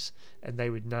recognise, and they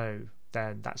would know.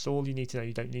 Then that's all you need to know.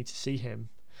 You don't need to see him,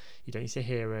 you don't need to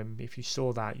hear him. If you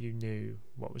saw that, you knew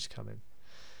what was coming.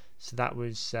 So that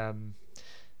was that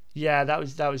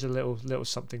was a little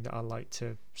something that I like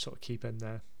to sort of keep in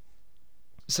there.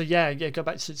 So go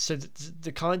back to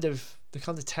the kind of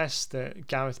test that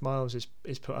Gareth Miles is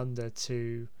put under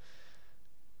to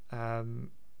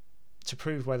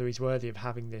prove whether he's worthy of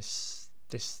having this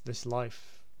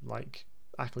life like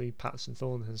Ackley Patterson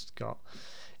Thorne has got.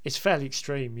 It's fairly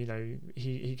extreme.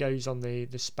 He goes on the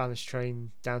Spanish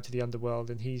train down to the underworld,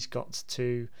 and he's got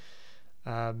to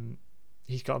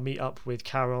meet up with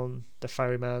Charon, the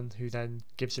ferryman, who then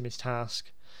gives him his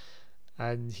task,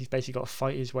 and he's basically got to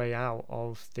fight his way out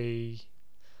of the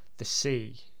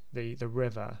sea, the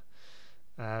river,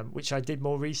 which I did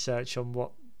more research on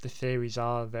what the theories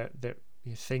are that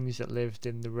things that lived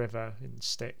in the river, in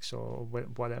Styx or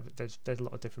whatever. There's a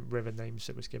lot of different river names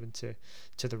that was given to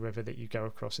the river that you go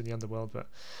across in the underworld, but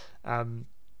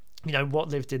what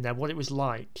lived in there, what it was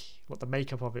like, what the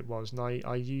makeup of it was, and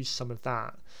I used some of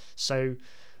that. So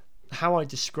how I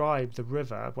describe the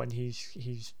river when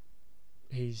he's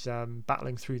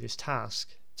battling through this task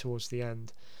towards the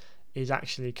end is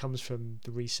actually comes from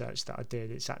the research that I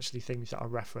did. It's actually things that I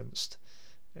referenced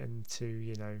into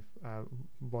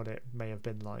what it may have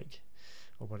been like,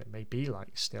 or what it may be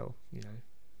like still, if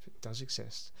it does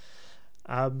exist.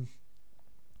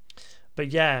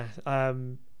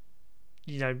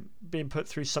 Being put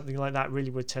through something like that really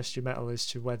would test your mettle as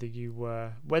to whether you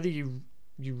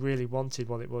really wanted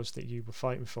what it was that you were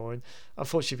fighting for. And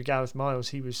unfortunately for Gareth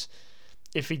Miles,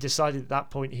 if he decided at that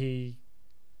point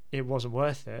it wasn't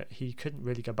worth it, he couldn't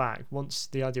really go back. Once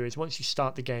you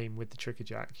start the game with the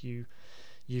Trickerjack,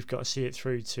 you've got to see it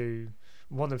through to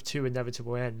one of two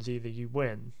inevitable ends. Either you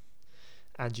win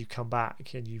and you come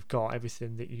back and you've got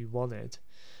everything that you wanted,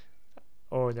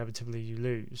 or inevitably you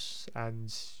lose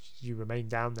and you remain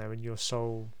down there and your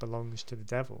soul belongs to the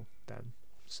devil then.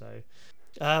 So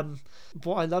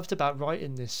what I loved about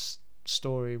writing this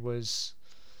story was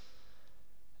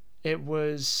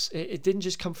it didn't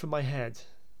just come from my head.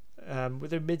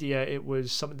 With Omidia, it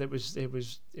was something that was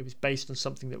based on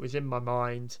something that was in my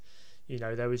mind.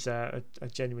 There was a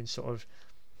genuine sort of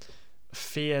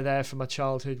fear there from my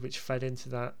childhood which fed into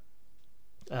that.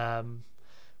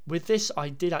 With this, I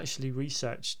did actually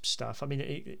research stuff. I mean,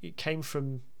 it came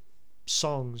from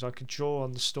songs. I could draw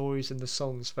on the stories and the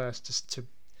songs first just to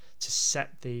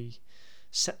set the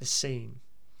scene.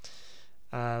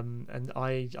 And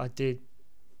I did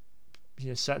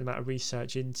a certain amount of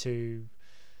research into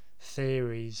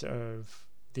theories of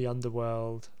the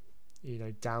underworld,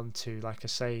 down to, like I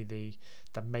say, the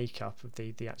makeup of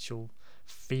the actual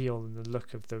feel and the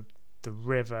look of the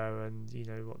river, and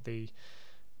what the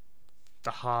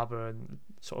harbour and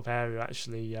sort of area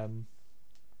actually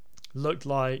looked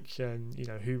like, and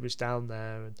who was down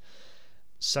there. And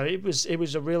so it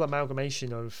was a real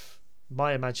amalgamation of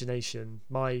my imagination,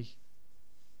 my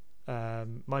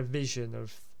vision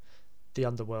of the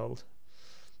underworld,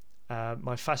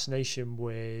 my fascination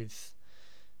with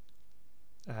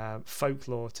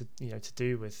folklore to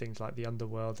do with things like the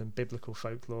underworld and biblical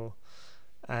folklore,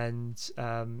 and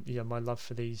my love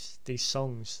for these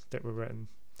songs that were written.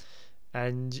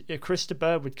 And Chris de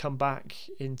Burgh would come back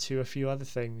into a few other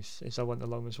things as I went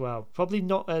along as well, probably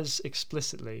not as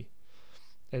explicitly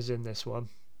as in this one.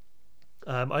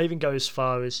 I even go as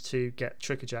far as to get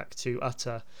Trickerjack to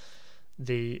utter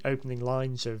the opening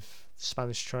lines of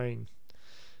Spanish Train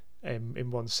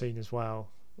in one scene as well.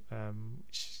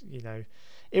 Which,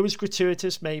 it was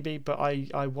gratuitous maybe, but I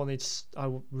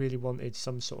really wanted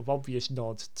some sort of obvious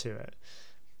nod to it.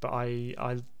 But I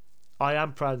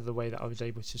am proud of the way that I was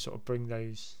able to sort of bring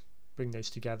those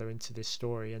together into this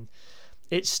story, and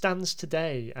it stands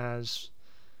today as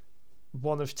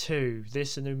one of two.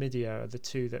 This and Omidia are the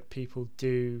two that people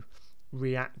do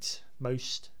react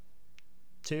most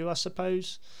to, I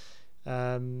suppose.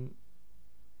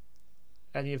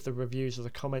 Any of the reviews or the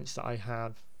comments that I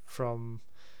have from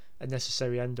A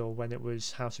Necessary Endor when it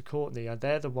was House of Courtney,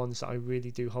 they're the ones that I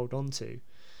really do hold on to,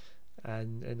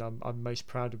 and I'm most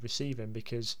proud of receiving,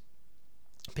 because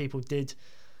people did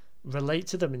relate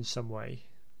to them in some way,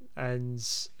 and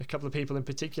a couple of people in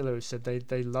particular have said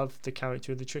they loved the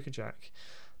character of the Trickerjack,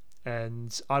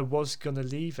 and I was going to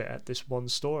leave it at this one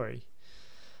story.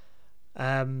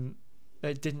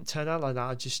 It didn't turn out like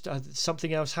that.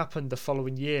 Something else happened the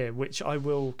following year, which I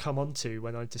will come on to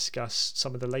when I discuss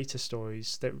some of the later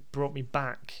stories, that brought me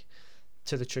back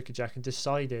to the Trickerjack and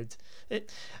decided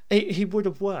he would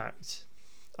have worked,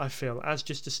 I feel, as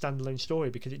just a standalone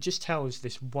story, because it just tells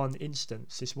this one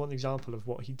instance, this one example of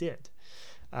what he did.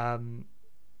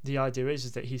 The idea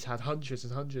is that he's had hundreds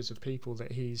and hundreds of people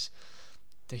that he's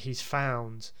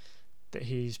found, that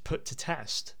he's put to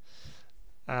test.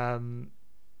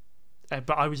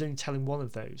 But I was only telling one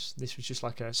of those. This was just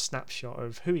like a snapshot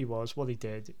of who he was, what he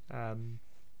did.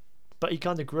 But he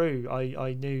kind of grew.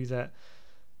 I knew that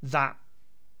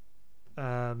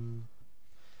not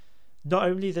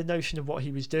only the notion of what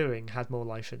he was doing had more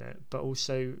life in it, but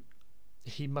also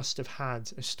he must have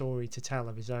had a story to tell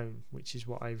of his own, which is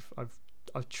what I've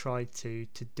tried to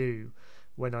do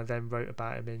when I then wrote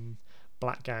about him in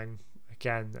Black Gang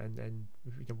again, and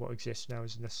what exists now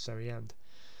as A Necessary End.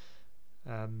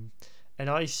 And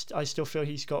I still feel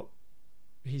he's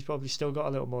probably still got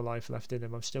a little more life left in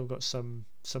him. I've still got some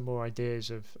more ideas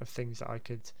of things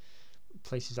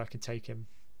places I could take him.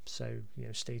 So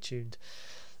stay tuned.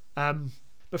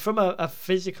 But from a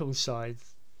physical side,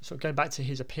 sort of going back to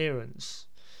his appearance,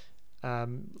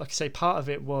 like I say, part of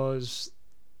it was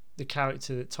the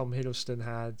character that Tom Hiddleston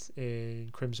had in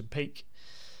Crimson Peak,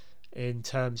 in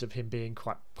terms of him being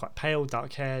quite pale,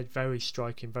 dark haired, very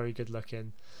striking, very good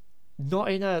looking.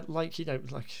 Not in a like a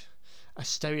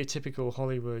stereotypical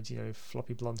Hollywood,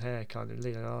 floppy blonde hair kind of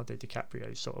Leonardo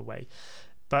DiCaprio sort of way,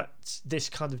 but this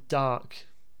kind of dark,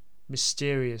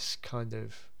 mysterious kind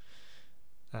of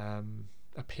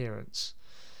appearance.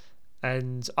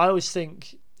 And I always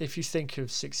think, if you think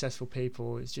of successful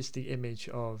people, it's just the image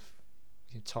of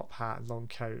top hat and long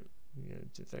coat,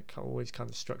 that always kind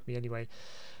of struck me anyway.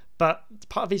 But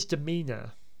part of his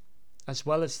demeanour, as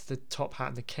well as the top hat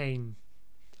and the cane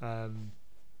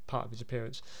part of his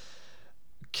appearance,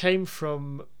 came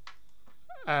from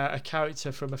a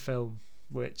character from a film,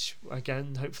 which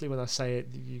again, hopefully when I say it,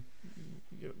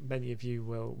 many of you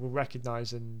will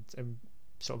recognise and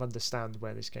sort of understand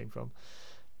where this came from.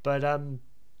 But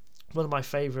one of my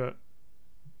favourite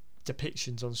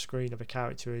depictions on screen of a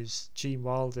character is Gene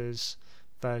Wilder's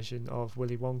version of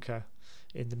Willy Wonka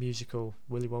in the musical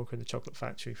Willy Wonka and the Chocolate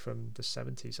Factory from the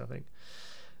 70s, I think.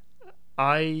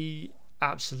 I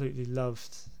absolutely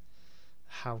loved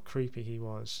how creepy he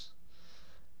was.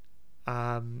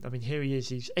 I mean, here he is.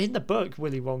 He's in the book.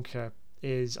 Willy Wonka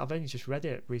is. I've only just read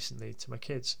it recently to my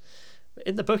kids.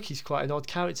 In the book, he's quite an odd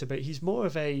character, but he's more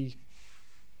of a.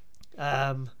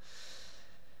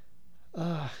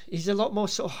 He's a lot more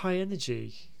sort of high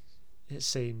energy, it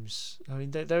seems. I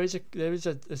mean, there is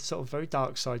a sort of very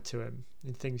dark side to him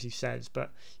in things he says,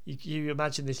 but you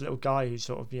imagine this little guy who's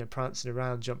sort of, you know, prancing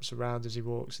around, jumps around as he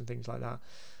walks and things like that.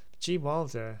 Gene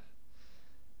Wilder,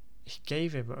 he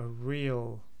gave him a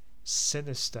real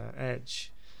sinister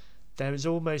edge. There was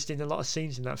almost, in a lot of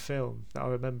scenes in that film that I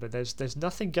remember, there's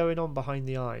nothing going on behind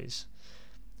the eyes,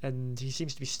 and he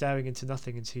seems to be staring into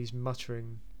nothing, and he's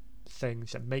muttering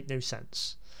things that make no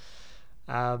sense.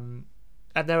 And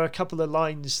there are a couple of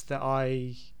lines that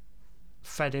I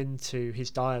fed into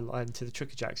his dialogue, into the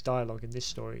Trickerjack's dialogue in this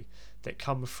story, that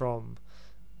come from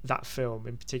that film,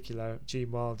 in particular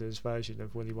Gene Wilder's version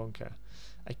of Willy Wonka.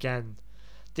 Again,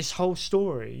 this whole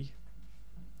story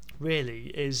really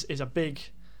is a big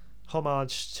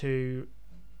homage to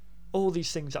all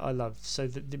these things that I loved. So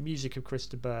the music of Chris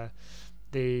de Burgh,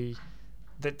 the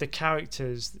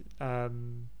characters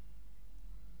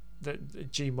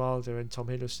that Gene Wilder and Tom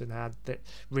Hiddleston had, that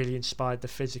really inspired the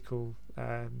physical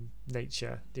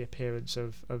nature, the appearance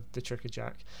of the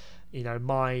Trickerjack. You know,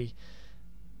 my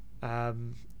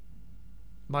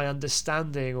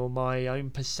understanding, or my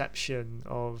own perception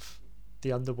of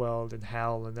the underworld and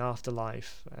hell and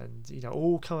afterlife, and, you know,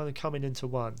 all kind of coming into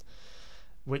one,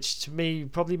 which to me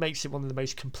probably makes it one of the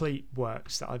most complete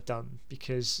works that I've done,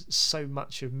 because so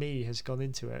much of me has gone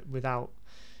into it without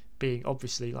being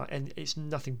obviously like, and it's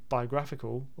nothing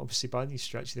biographical obviously by any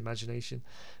stretch of the imagination,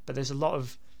 but there's a lot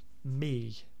of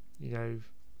me, you know,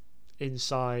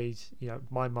 inside, you know,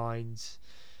 my mind,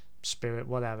 spirit,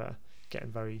 whatever,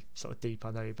 getting very sort of deep, I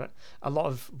know, but a lot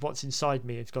of what's inside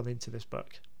me has gone into this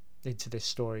book, into this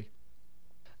story.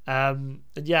 And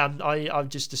yeah, I've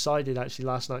just decided actually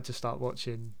last night to start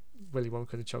watching Willy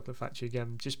Wonka and the Chocolate Factory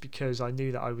again, just because I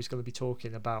knew that I was going to be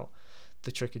talking about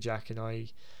the Trickerjack, and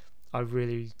I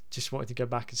really just wanted to go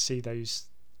back and see those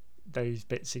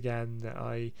bits again that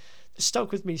I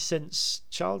stuck with me since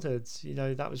childhood. You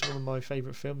know, that was one of my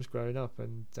favourite films growing up,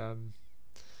 and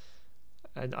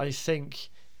I think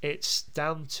it's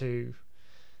down to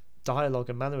dialogue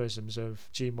and mannerisms of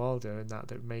Gene Wilder and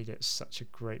that made it such a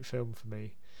great film for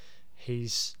me.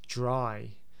 He's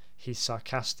dry, he's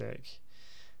sarcastic.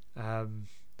 Again,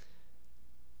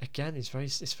 it's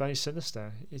very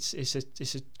sinister.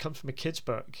 It comes from a kid's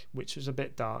book, which was a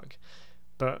bit dark,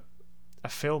 but a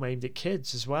film aimed at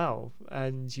kids as well.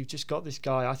 And you've just got this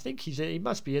guy. I think he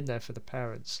must be in there for the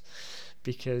parents,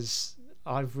 because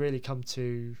I've really come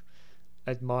to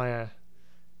admire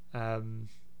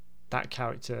that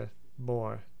character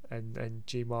more, and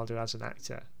Gene Wilder as an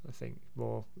actor, I think,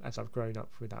 more as I've grown up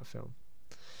with that film.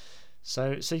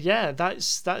 So yeah,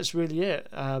 that's really it.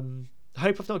 I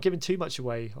hope I've not given too much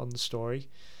away on the story.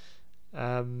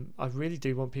 I really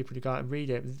do want people to go out and read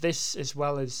it. This, as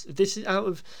well as this, is out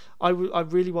of I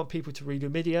really want people to read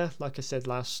Numidia, like I said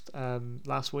last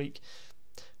week.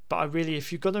 But I really,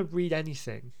 if you're gonna read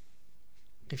anything,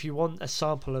 if you want a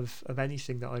sample of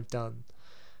anything that I've done,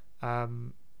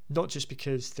 not just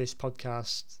because this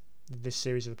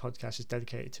series of the podcast is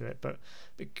dedicated to it, but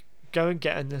go and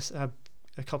get a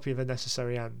copy of A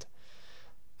Necessary End.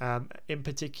 In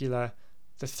particular,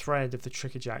 the thread of the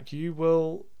Trickerjack. You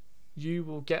will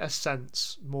get a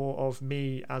sense more of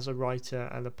me as a writer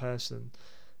and a person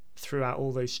throughout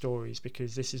all those stories,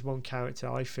 because this is one character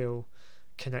I feel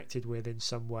connected with in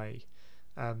some way.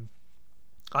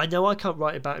 I know I can't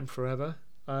write about him forever.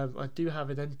 I do have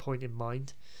an end point in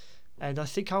mind, and I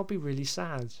think I'll be really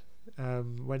sad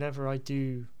whenever I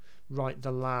do write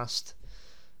the last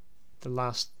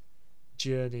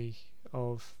journey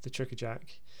of the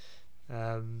Trickerjack,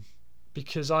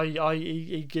 because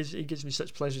he gives me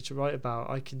such pleasure to write about.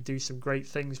 I can do some great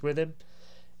things with him.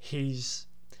 He's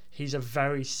a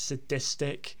very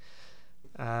sadistic,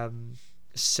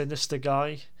 sinister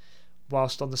guy,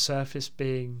 whilst on the surface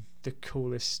being the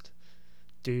coolest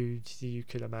dude that you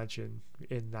could imagine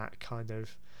in that kind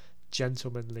of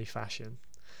gentlemanly fashion.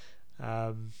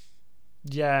 I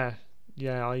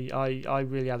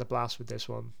really had a blast with this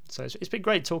one. So it's been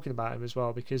great talking about him as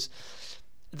well, because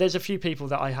there's a few people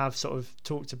that I have sort of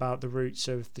talked about the roots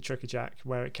of the Trickerjack,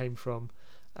 where it came from,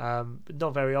 but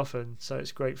not very often. So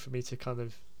it's great for me to kind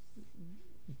of,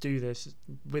 do this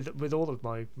with all of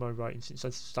my writing since I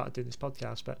started doing this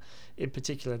podcast, but in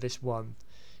particular this one,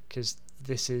 because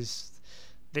this is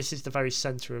the very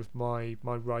centre of my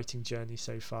writing journey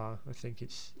so far. I think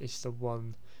it's the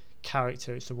one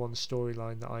character, it's the one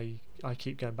storyline that I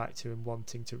keep going back to and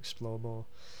wanting to explore more.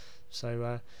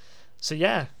 So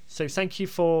thank you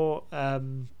for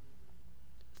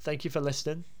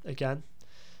listening again.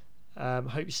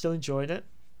 Hope you're still enjoying it.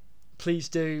 Please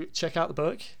do check out the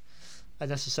book, A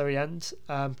Necessary End.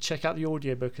 Check out the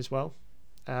audiobook as well.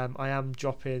 I am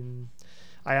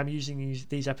using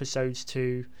these episodes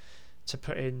to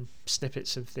put in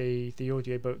snippets of the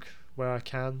audiobook where I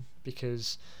can,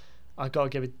 because I've got to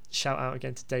give a shout out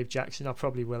again to Dave Jackson. I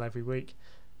probably will every week,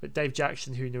 but Dave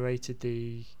Jackson, who narrated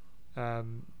the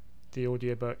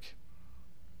audiobook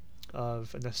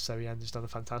of A Necessary End, has done a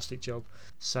fantastic job.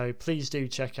 So please do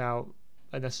check out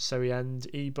A Necessary End,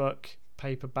 ebook,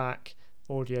 paperback,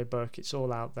 audiobook. It's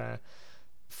all out there.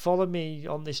 Follow me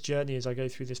on this journey as I go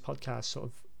through this podcast, sort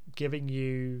of giving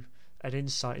you an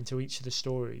insight into each of the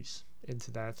stories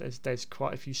into there. There's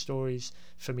quite a few stories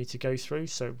for me to go through,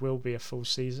 so it will be a full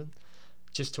season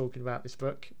just talking about this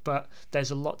book, but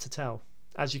there's a lot to tell.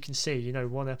 As you can see,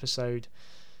 one episode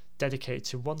dedicated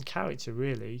to one character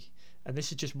really, and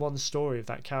this is just one story of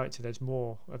that character. There's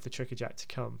more of the Trickerjack to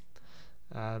come.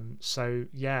 So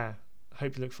yeah,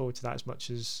 hope you look forward to that as much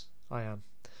as I am.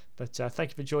 But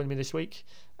thank you for joining me this week,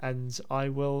 and I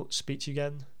will speak to you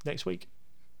again next week.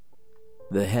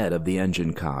 The head of the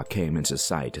engine car came into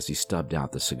sight as he stubbed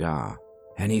out the cigar,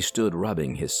 and he stood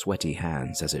rubbing his sweaty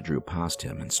hands as it drew past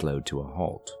him and slowed to a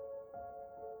halt.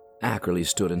 Ackerley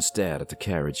stood and stared at the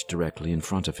carriage directly in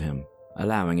front of him,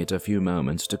 allowing it a few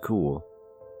moments to cool.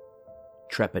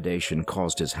 Trepidation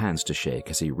caused his hands to shake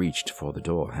as he reached for the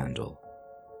door handle.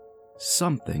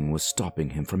 Something was stopping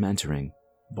him from entering,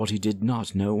 but he did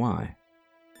not know why.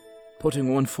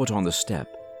 Putting one foot on the step,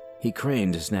 he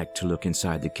craned his neck to look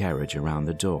inside the carriage around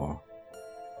the door.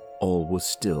 All was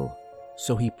still,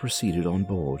 so he proceeded on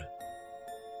board.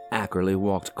 Ackerley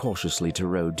walked cautiously to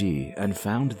row D and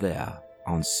found there,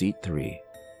 on seat 3,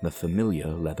 the familiar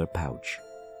leather pouch.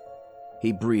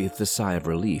 He breathed a sigh of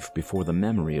relief before the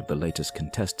memory of the latest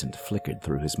contestant flickered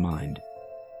through his mind.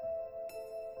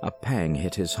 A pang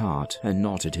hit his heart and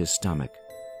knotted his stomach.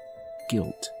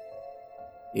 Guilt.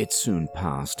 It soon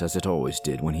passed, as it always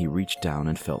did when he reached down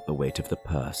and felt the weight of the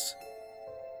purse.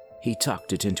 He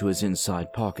tucked it into his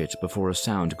inside pocket before a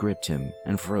sound gripped him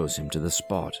and froze him to the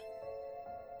spot.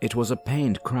 It was a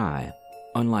pained cry,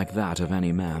 unlike that of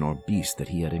any man or beast that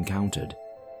he had encountered.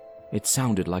 It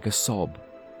sounded like a sob,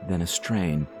 then a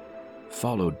strain,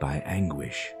 followed by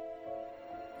anguish.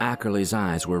 Ackerley's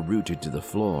eyes were rooted to the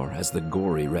floor as the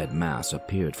gory red mass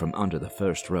appeared from under the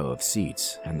first row of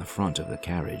seats and the front of the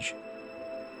carriage.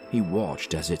 He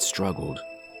watched as it struggled,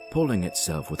 pulling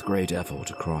itself with great effort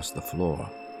across the floor.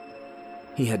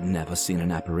 He had never seen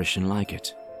an apparition like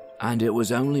it, and it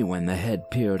was only when the head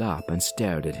peered up and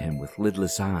stared at him with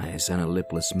lidless eyes and a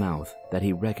lipless mouth that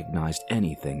he recognized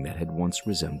anything that had once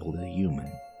resembled a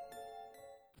human.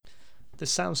 The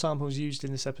sound samples used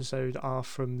in this episode are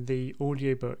from the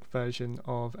audiobook version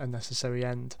of A Necessary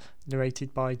End,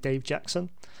 narrated by Dave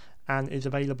Jackson, and is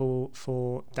available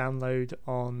for download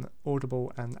on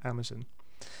Audible and Amazon.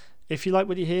 If you like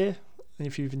what you hear, and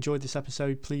if you've enjoyed this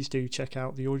episode, please do check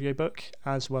out the audiobook,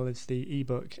 as well as the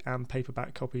ebook and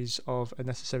paperback copies of A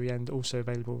Necessary End, also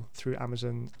available through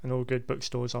Amazon and all good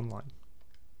bookstores online.